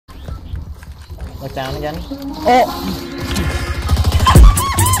Look down again. Oh!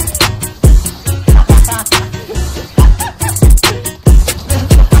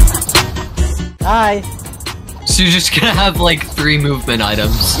 Hi! So you're just gonna have like 3 movement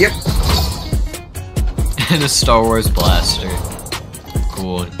items. Yep. And a Star Wars blaster.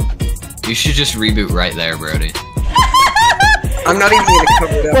 Cool. You should just reboot right there, Brody. I'm not even gonna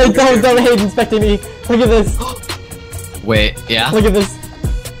cover it up. Wait, don't hate inspecting me. Look at this. Wait, yeah? Look at this.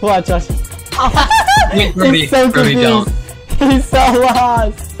 Watch, Josh. Wait, Brody, He's so Brody, confused. don't. He's so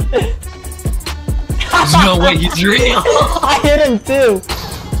lost. There's no way he's real. I hit him too.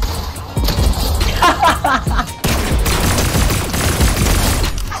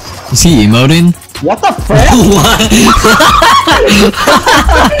 Is he emoting? What the frick? What?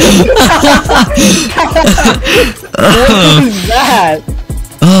 What is that?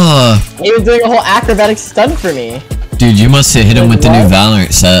 He was doing a whole acrobatic stunt for me. Dude, you must have hit him with the new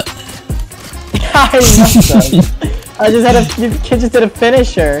Valorant set. I must have. I just had a kid just did a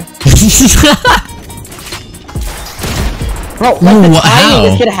finisher. Bro, like the timing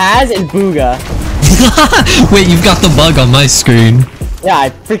this kid has is booga. Wait, you've got the bug on my screen. Yeah, I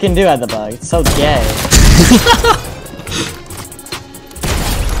freaking do have the bug. It's so gay.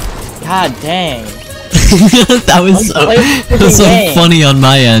 God dang. That was so funny on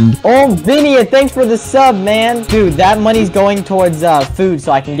my end. Oh, Vinny, thanks for the sub, man. Dude, that money's going towards food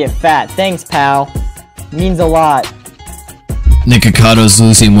so I can get fat. Thanks, pal. Means a lot. Nikocato's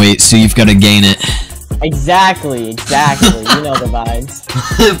losing weight, so you've got to gain it. Exactly. You know the vibes.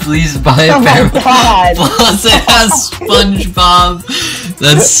 Please buy a pair of Plus it has SpongeBob.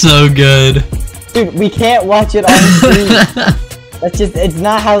 That's so good. Dude, we can't watch it on stream. That's just, it's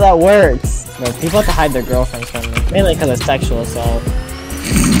not how that works. No, people have to hide their girlfriends from me. Mainly because of sexual assault.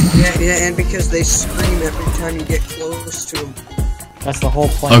 Yeah, and because they scream every time you get close to them. That's the whole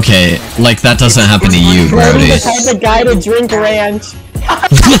point. Okay, like that doesn't happen to you, Brody. Brody's the type of guy to drink ranch.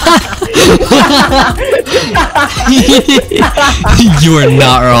 You are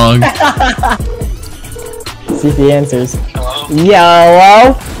not wrong. See if he answers.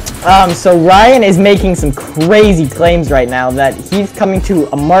 Hello? So Ryan is making some crazy claims right now that he's coming to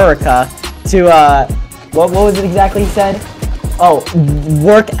America to, what was it exactly he said? Oh,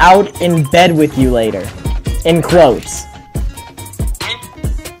 work out in bed with you later. In quotes.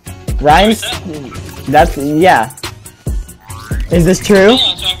 Ryan's, that's, yeah. Is this true?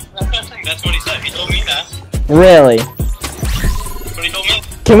 Yeah, that's what he said. He told me that. Really? That's what he told me.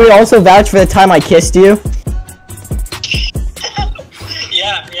 Can we also vouch for the time I kissed you?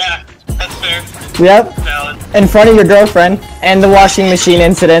 Yeah, that's fair. Yep. Valid. In front of your girlfriend, and the washing machine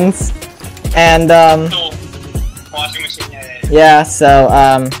incidents, and Cool. Washing machine, yeah. yeah, so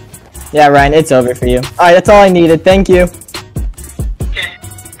yeah, Ryan, it's over for you. Alright, that's all I needed, thank you. Okay.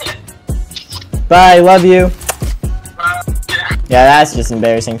 Bye, love you. Yeah. Yeah, that's just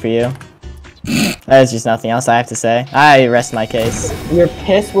embarrassing for you. There's just nothing else I have to say. I rest my case. Your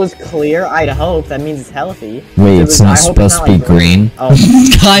piss was clear, I'd hope, that means it's healthy. Wait, it's not supposed to be green? Oh.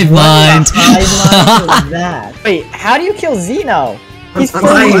 Hive mind! Hive mind was that? Wait, how do you kill Zeno? He's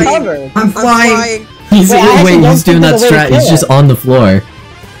fully covered. I'm flying. He's he's doing that strat. He's just on the floor.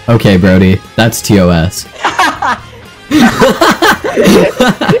 Okay, Brody, that's TOS.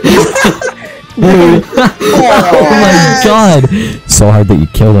 Oh my god! So hard that you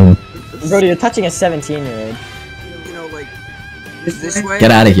killed him. Brody, you're touching a 17-year-old. You know, like, this way?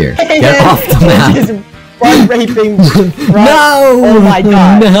 Get out of here. Get off the map. He's butt raping. No! Oh my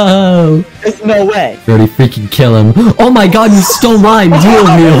god. No! There's no way. Brody, freaking kill him. Oh my god, you stole mine! Dual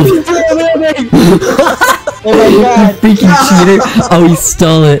wield! Oh my god. Freaking cheater! Oh, he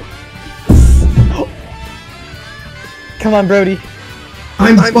stole it. Come on, Brody.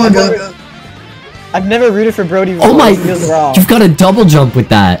 I'm bugger. I've never rooted for Brody before. Oh my! It feels wrong. You've got a double jump with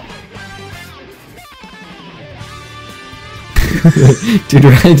that. Dude,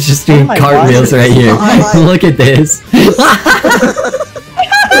 Ryan's just doing cartwheels right here. Look at this.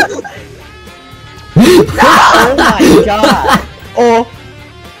 Oh my god. Oh.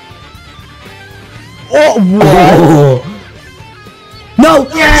 Oh, what? Oh. No!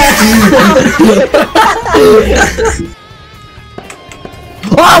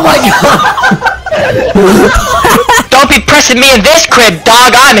 Oh my god! Don't be pressing me in this crib,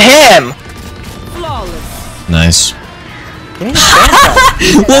 dog. I'm him. Nice.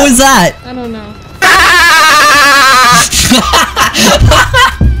 What was that? I don't know.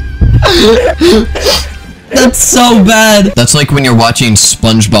 That's so bad. That's like when you're watching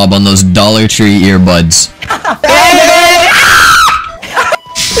SpongeBob on those Dollar Tree earbuds.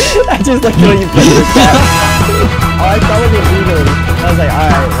 I just like the way you put this down. Oh, I saw it illegally. I was like,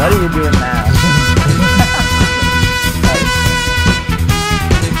 alright, what are you doing now?